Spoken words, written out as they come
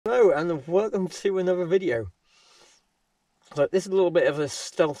Hello and welcome to another video. So this is a little bit of a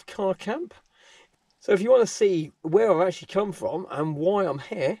stealth car camp. So if you want to see where I've actually come from and why I'm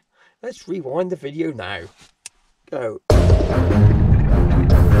here, let's rewind the video now. Go.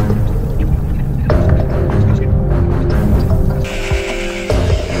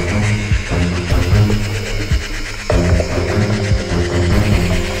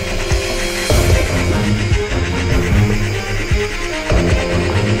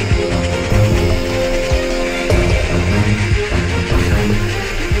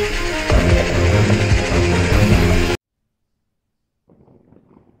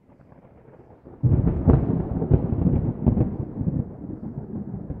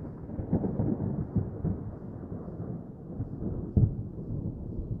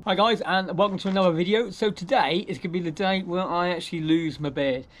 Hi guys, and welcome to another video. So today is going to be the day where I actually lose my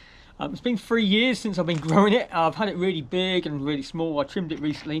beard. It's been 3 years since I've been growing it. I've had it really big and really small. I trimmed it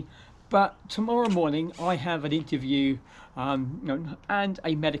recently, but tomorrow morning I have an interview and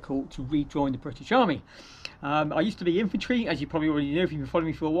a medical to rejoin the British Army. I used to be infantry, as you probably already know if you've been following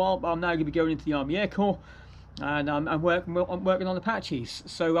me for a while, but I'm now going to be going into the Army Air Corps. And I'm working on Apaches,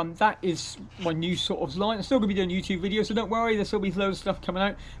 so that is my new sort of line. I'm still going to be doing YouTube videos, so don't worry, there'll still be loads of stuff coming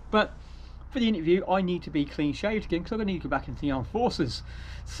out. But for the interview, I need to be clean shaved again because I'm going to need to go back into the armed forces.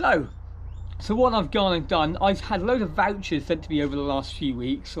 So what I've gone and done, I've had a load of vouchers sent to me over the last few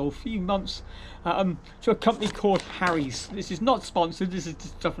weeks or few months to a company called Harry's. This is not sponsored, this is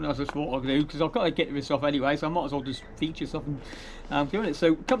just something else I thought I'd do because I've got to get this off anyway, so I might as well just feature stuff and doing it.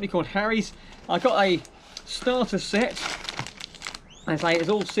 So a company called Harry's, I got a starter set. As I say, it's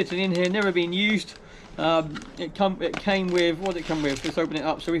all sitting in here, never been used. It came with, what did it come with? Let's open it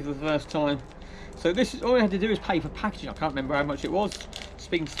up, so for the first time. So this is all I had to do is pay for packaging. I can't remember how much it was. It's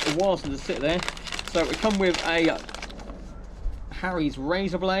been a while since I sit there. So it come with a Harry's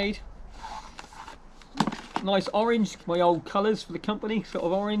razor blade, nice orange, my old colours for the company, sort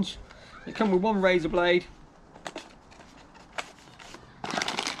of orange. It come with one razor blade,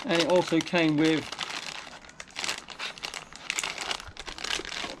 and it also came with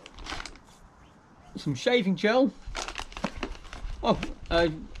some shaving gel,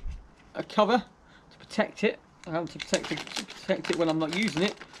 a cover to protect it, to protect it when I'm not using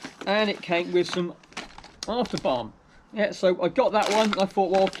it, and it came with some after balm. Yeah, so I got that one. I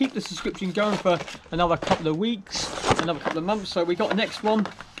thought, well, I'll keep the subscription going for another couple of weeks, another couple of months. So we got the next one,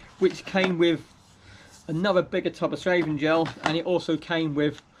 which came with another bigger tub of shaving gel, and it also came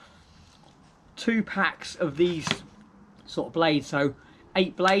with 2 packs of these sort of blades, so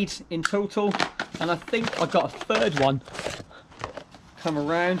 8 blades in total. And I think I got a third one come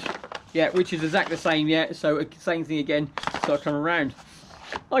around, yeah, which is exactly the same, yeah, so same thing again, so I come around.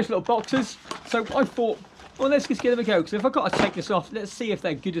 Nice little boxes. So I thought, well, let's just give them a go, because if I've got to take this off, let's see if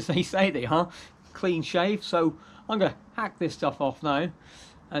they're good as they say they are. Clean shave. So I'm going to hack this stuff off now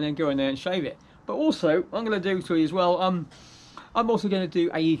and then go in there and shave it. But also, I'm going to do to you as well, I'm also going to do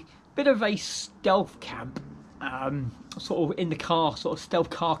a bit of a stealth camp, sort of in the car, sort of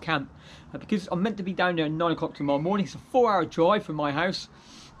stealth car camp, because I'm meant to be down there at 9 o'clock tomorrow morning. It's a 4-hour drive from my house,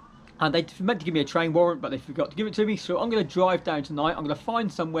 and they meant to give me a train warrant, but they forgot to give it to me. So I'm going to drive down tonight. I'm going to find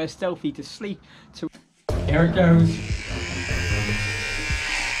somewhere stealthy to sleep. Here it goes.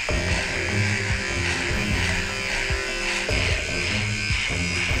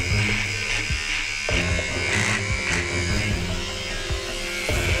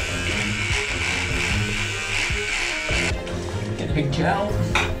 Get a big gel.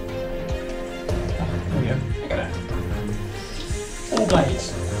 There we go. Look at that. All blades.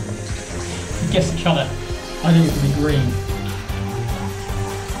 Guess the colour. I think it's going to be green.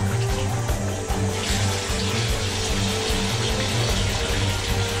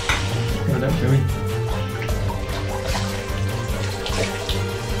 Go down, shall we?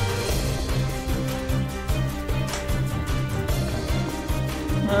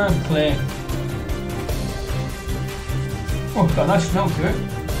 And clear. Oh, it's got a nice smell to it.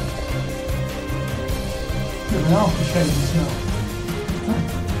 Bit of an aftershave smell.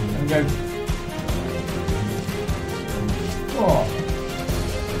 There we go. Oh.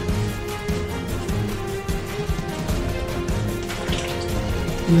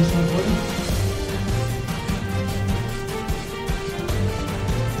 Here's my body.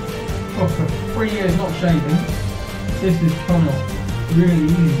 Oh, for 3 years not shaving, this is come off really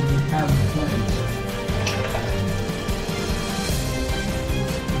easy to carry clothes.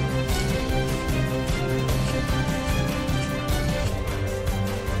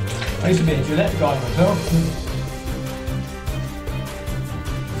 I used to be a Gillette guy myself.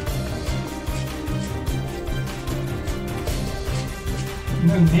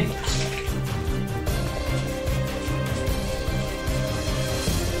 go, Nick.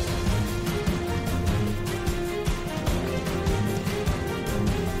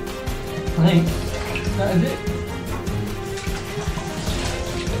 I think that is it.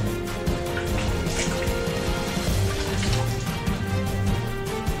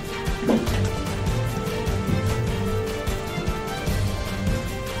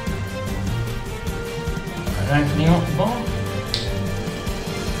 Anthony off the bar.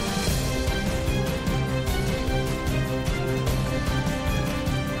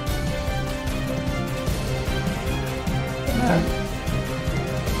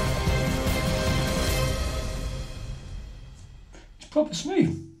 It's proper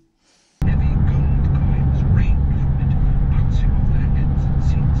smooth. Heavy gold coins rained from it, bouncing off their heads and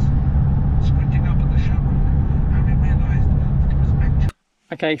seats. Squinting up at the shamrock, Harry realised that it was actually...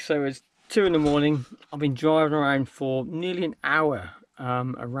 Okay, so it's 2 in the morning. I've been driving around for nearly an hour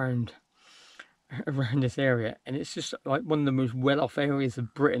around this area, and it's just like one of the most well-off areas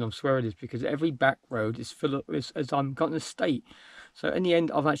of Britain. I swear it is, because every back road is full of as I'm got an estate. So in the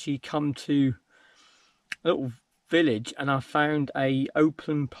end, I've actually come to a little village, and I found a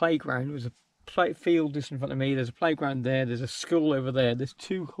open playground. There was a field just in front of me. There's a playground there. There's a school over there. There's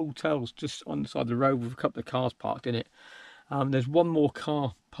 2 hotels just on the side of the road with a couple of cars parked in it. There's one more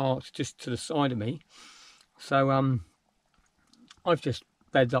car parked just to the side of me. So I've just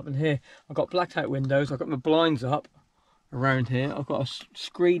beds up in here. I've got blacked out windows. I've got my blinds up around here. I've got a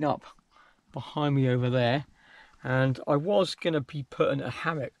screen up behind me over there. And I was going to be putting a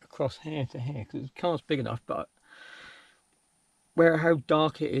hammock across here to here because the car's big enough, but how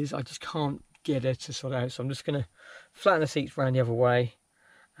dark it is, I just can't get it to sort out. So I'm just going to flatten the seats around the other way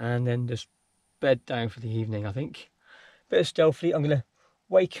and then just bed down for the evening, I think. Bit of stealthily, I'm going to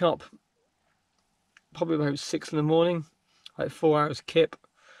wake up probably about 6 in the morning, like 4 hours kip,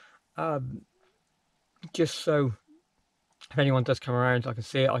 just so if anyone does come around I can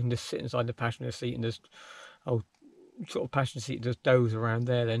see it. I can just sit inside the passenger seat and just sort of passenger seat and just doze around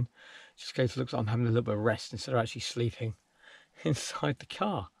there, then just in case it looks like I'm having a little bit of rest instead of actually sleeping inside the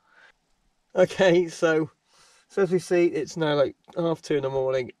car. Okay, so as we see, it's now like 2:30 in the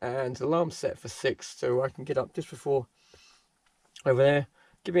morning and the alarm's set for 6, so I can get up just before over there.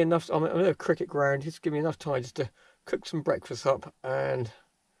 Give me enough, I'm at a cricket ground, just give me enough time just to cook some breakfast up and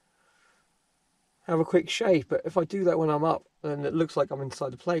have a quick shave. But if I do that when I'm up, then it looks like I'm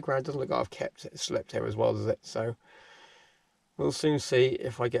inside the playground. It doesn't look like I've slept here as well as it. So we'll soon see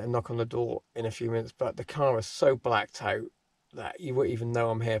if I get a knock on the door in a few minutes. But the car is so blacked out that you wouldn't even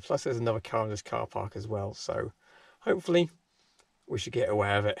know I'm here. Plus there's another car in this car park as well. So hopefully we should get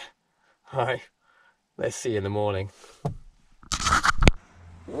away with it. Alright, let's see you in the morning.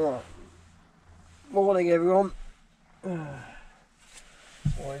 Right. Morning everyone. Morning.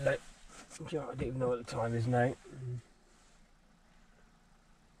 I don't even know what the time is now.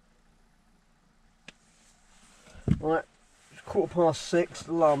 Right, it's 6:15.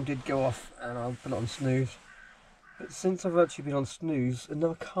 The alarm did go off and I've been on snooze. But since I've actually been on snooze,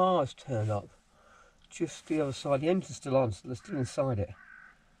 another car has turned up just the other side. The engine's still on, so they're still inside it.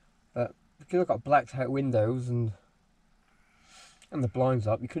 But because I've got blacked out windows and the blinds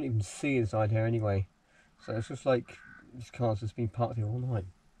up, you couldn't even see inside here anyway. So it's just like this car's just been parked here all night.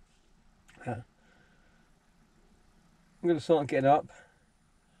 I'm going to start getting up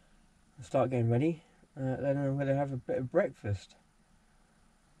and start getting ready. Then I'm going to have a bit of breakfast.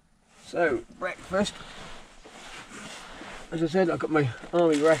 So, breakfast. As I said, I've got my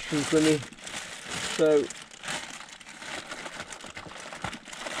army rations with me. So,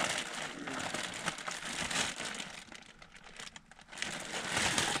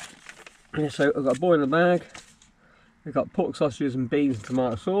 yeah, so I've got a boil in the bag. We've got pork sausages and beans and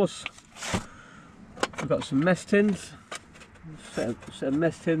tomato sauce. We've got some mess tins, set of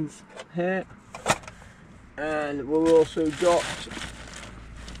mess tins here, and we've also got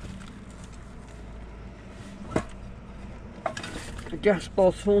a gas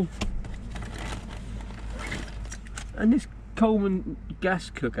bottle, and this Coleman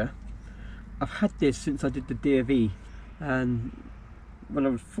gas cooker. I've had this since I did the DFE, and when I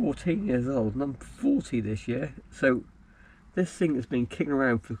was 14 years old, and I'm 40 this year, so this thing has been kicking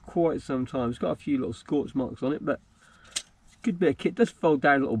around for quite some time. It's got a few little scorch marks on it, but it's a good bit of kit. It does fold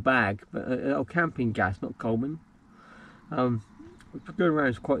down a little bag, but a little camping gas, not Coleman. It's been going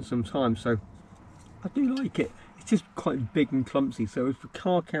around for quite some time, so I do like it. It's just quite big and clumsy, so for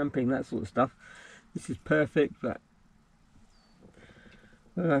car camping, that sort of stuff, this is perfect. But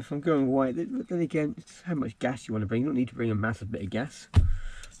if I'm going away, then again, it's how much gas you want to bring. You don't need to bring a massive bit of gas.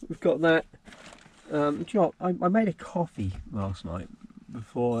 We've got that. Do you know what? I made a coffee last night.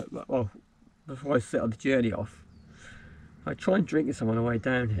 before I set on the journey off. I tried and drinking some on the way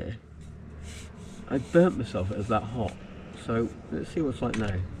down here. I burnt myself, it was that hot. So let's see what it's like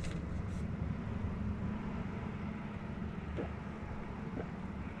now.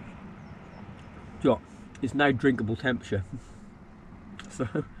 It's now drinkable temperature. So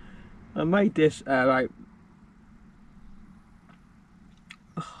I made this about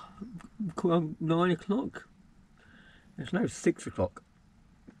 9 o'clock. It's now 6 o'clock.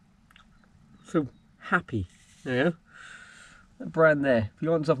 So happy, yeah. That brand there. If you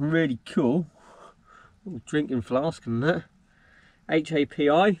want something really cool, little drinking flask and that.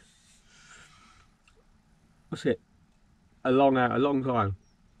 HAPI. What's it? A long time.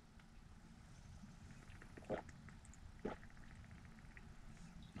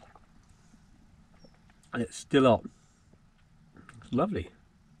 And it's still up. It's lovely.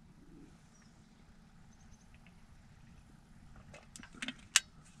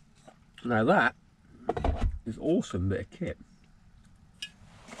 Now that is awesome bit of kit.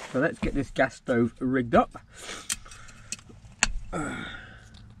 So let's get this gas stove rigged up.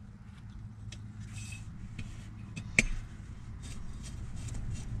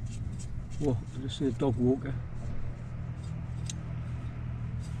 Whoa, I just see a dog walker.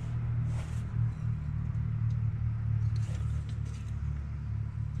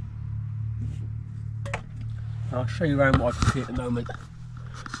 I'll show you around what I can see at the moment.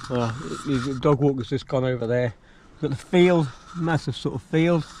 The dog walker's just gone over there. We've got the field, massive sort of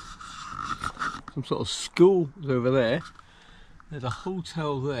field. Some sort of school is over there. There's a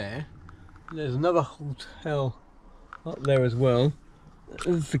hotel there. There's another hotel up there as well.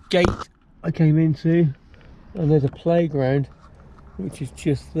 There's the gate I came into. And there's a playground which is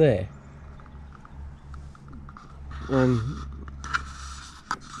just there.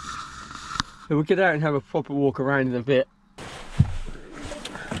 So we'll get out and have a proper walk around in a bit.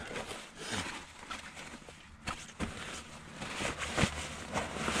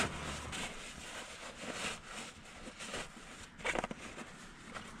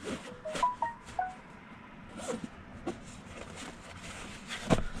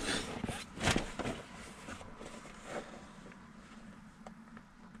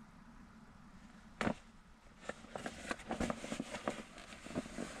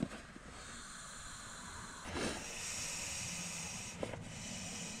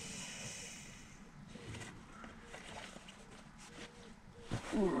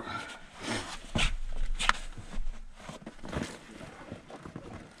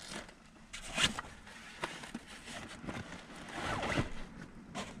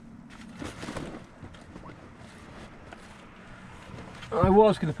 I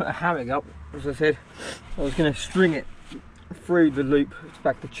was going to put a hammock up, as I said. I was going to string it through the loop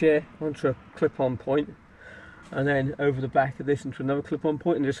back the chair onto a clip-on point, and then over the back of this into another clip-on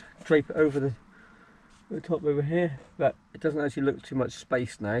point, and just drape it over the top over here. But it doesn't actually look too much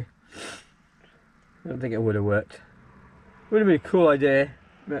space now. I don't think it would have worked. It would have been a cool idea,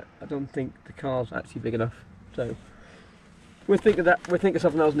 but I don't think the car's actually big enough. So we'll think of that. We'll think of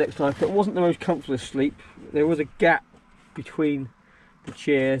something else next time. But it wasn't the most comfortable sleep. There was a gap between the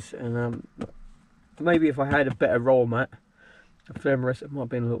chairs, and maybe if I had a better roll mat, a firm rest, it might have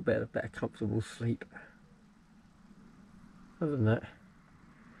been a little bit of a better comfortable sleep. Other than that,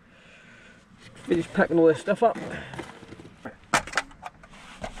 finished packing all this stuff up.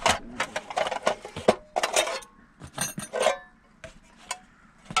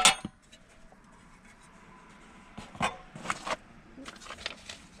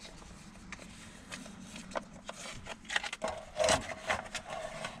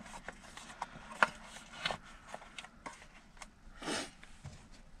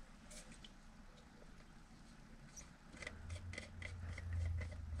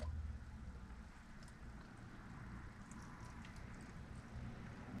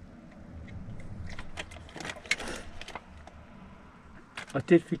 I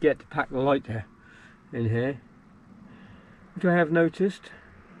did forget to pack the lighter in here, which I have noticed,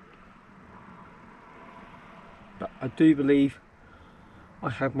 but I do believe I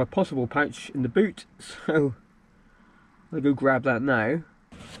have my possible pouch in the boot, so I'll go grab that now.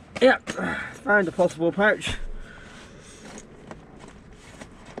 Yeah, found a possible pouch.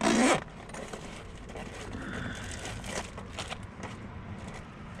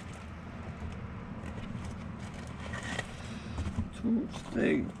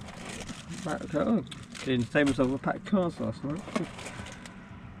 Didn't save myself a pack of cards last night.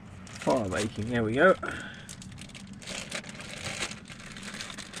 Fire making, there we go.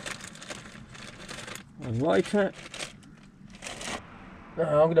 A lighter.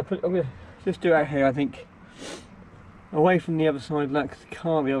 I'm gonna just do it out here, I think. away from the other side of that, because the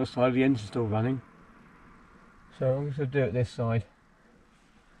car on the other side, the engine's still running. So I'm just going to do it this side.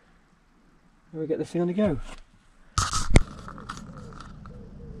 And we get this thing on the go.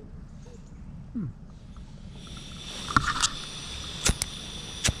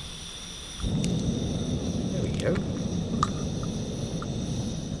 There we go.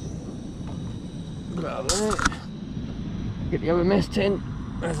 Grab that. Get the other mess tin.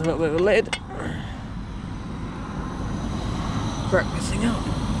 There's a little bit of a lid. Crack this thing up.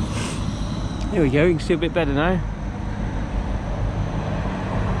 There we go, you can see a bit better now.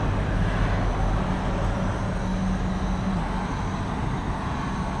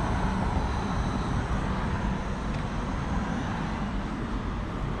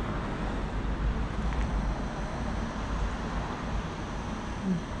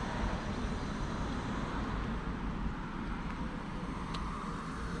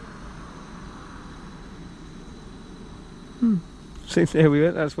 See, there we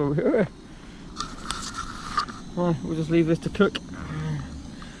went, that's where we were. Right, we'll just leave this to cook.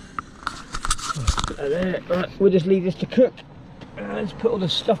 Put that there. Right, we'll just leave this to cook. Let's put all the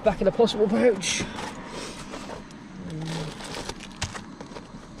stuff back in the possible pouch.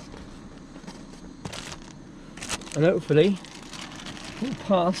 And hopefully we'll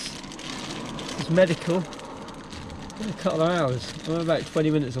pass this medical in a couple of hours. I'm about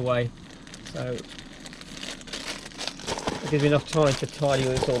 20 minutes away, so it gives me enough time to tidy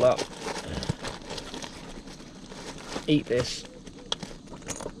this all up, eat this,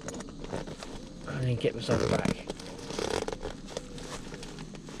 and then get myself back.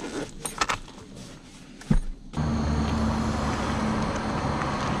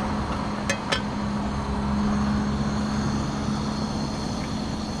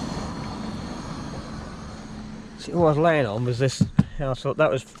 See, all I was laying on was this. I thought that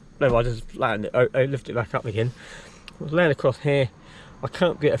was no. I just landed it. I lifted it back up again. I was laying across here. I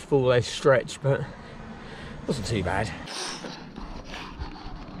can't get a full leg stretch, but it wasn't too bad.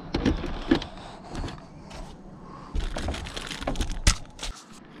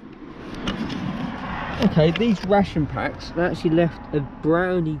 Okay, these ration packs, they actually left a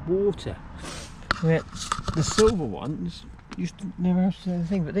browny water. Where the silver ones used to never have to say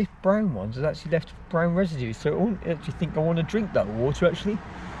anything, but these brown ones have actually left brown residue. So I wouldn't actually think I want to drink that water actually.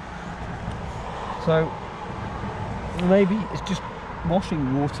 So maybe it's just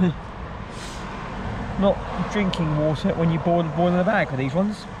washing water, not drinking water when you boil in a bag with these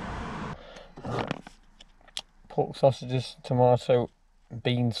ones. Pork sausages, tomato,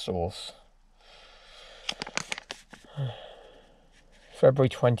 bean sauce. February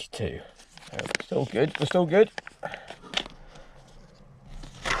 22. So still good, we're still good.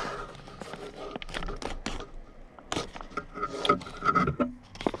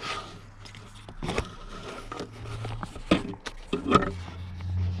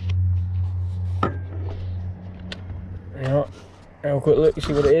 Yeah, have a quick look, you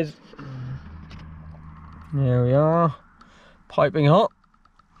see what it is. There we are, piping hot.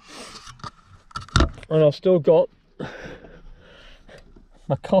 And I've still got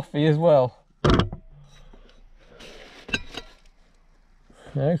my coffee as well.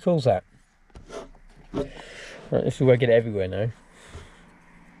 How cool's that? Right, this is where I get it everywhere now.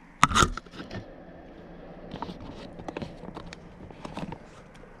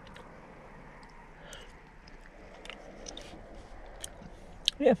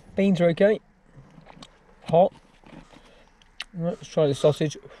 Yeah, beans are okay. Hot. Right, let's try the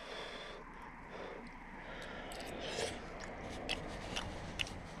sausage.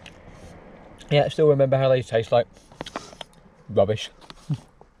 Yeah, I still remember how they taste like. Rubbish.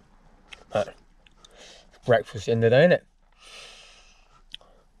 Breakfast in the day, isn't it?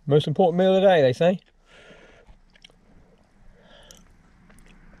 Most important meal of the day, they say.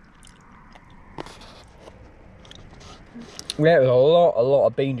 Yeah, there's a lot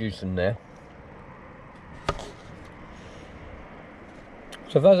of bean juice in there.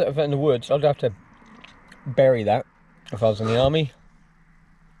 So if I was in the woods, I'd have to bury that if I was in the army.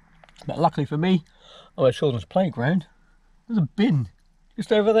 But luckily for me, I'm at a children's playground. There's a bin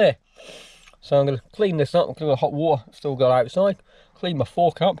just over there. So I'm going to clean this up, clean the hot water I've still got outside, clean my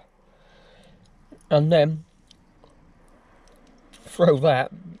fork up, and then throw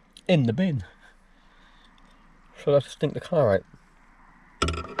that in the bin. So let's stink the car out.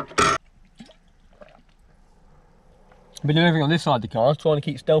 I've been doing everything on this side of the car, trying to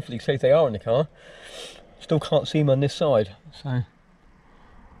keep stealthily safe they are in the car. Still can't see them on this side, so.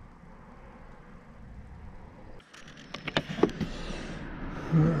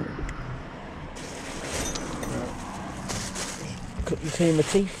 Quickly clean my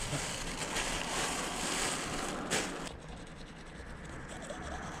teeth.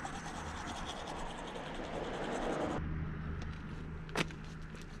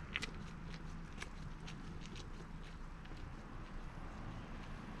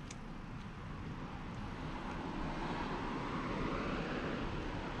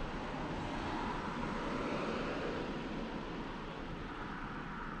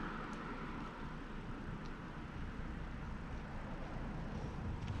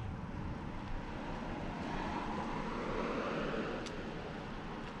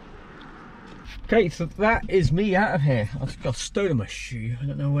 Okay, so that is me out of here. I've got stolen my shoe. I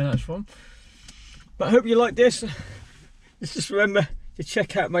don't know where that's from. But I hope you like this. Just remember to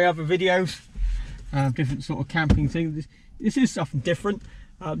check out my other videos. Different sort of camping things. This is something different.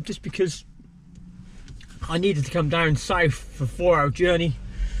 Just because I needed to come down south for a 4-hour journey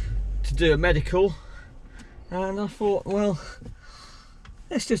to do a medical. And I thought, well,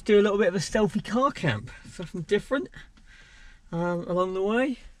 let's just do a little bit of a stealthy car camp. Something different along the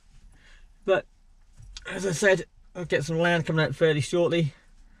way. But as I said, I'll get some land coming out fairly shortly,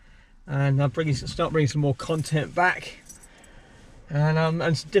 and I'll start bringing some more content back,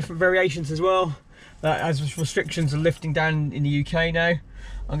 and some different variations as well. As restrictions are lifting down in the UK now,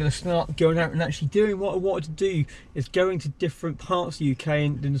 I'm going to start going out and actually doing what I wanted to do, is going to different parts of the UK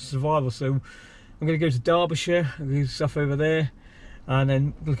and doing survival. So I'm going to go to Derbyshire and do stuff over there, and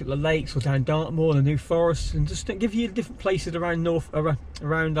then look at the lakes or down Dartmoor, the New Forest, and just give you different places around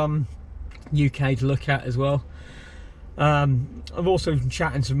UK to look at as well. I've also been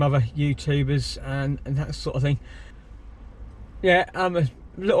chatting to some other YouTubers and that sort of thing. Yeah, a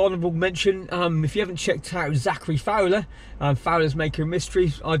little honourable mention, if you haven't checked out Zachary Fowler, Fowler's Maker of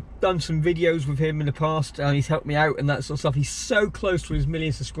Mysteries, I've done some videos with him in the past, and he's helped me out and that sort of stuff. He's so close to his 1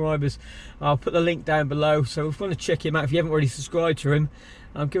 million subscribers. I'll put the link down below, so if you want to check him out, if you haven't already subscribed to him,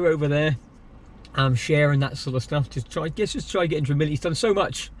 go over there, sharing that sort of stuff. Just try get into 1 million. He's done so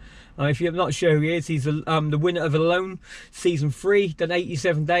much. If you're not sure who he is, he's the winner of Alone season 3, done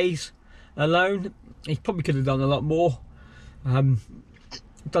 87 days alone. He probably could have done a lot more.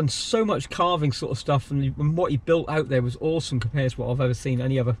 Done so much carving sort of stuff, and what he built out there was awesome compared to what I've ever seen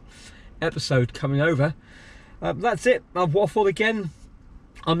any other episode coming over. That's it. I've waffled again.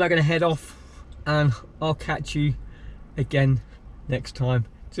 I'm now going to head off, and I'll catch you again next time.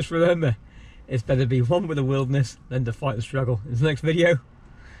 Just remember, it's better to be one with the wilderness than to fight the struggle. In the next video.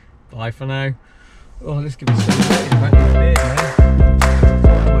 Bye for now. Oh, let's give it a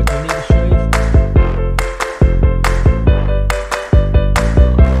second.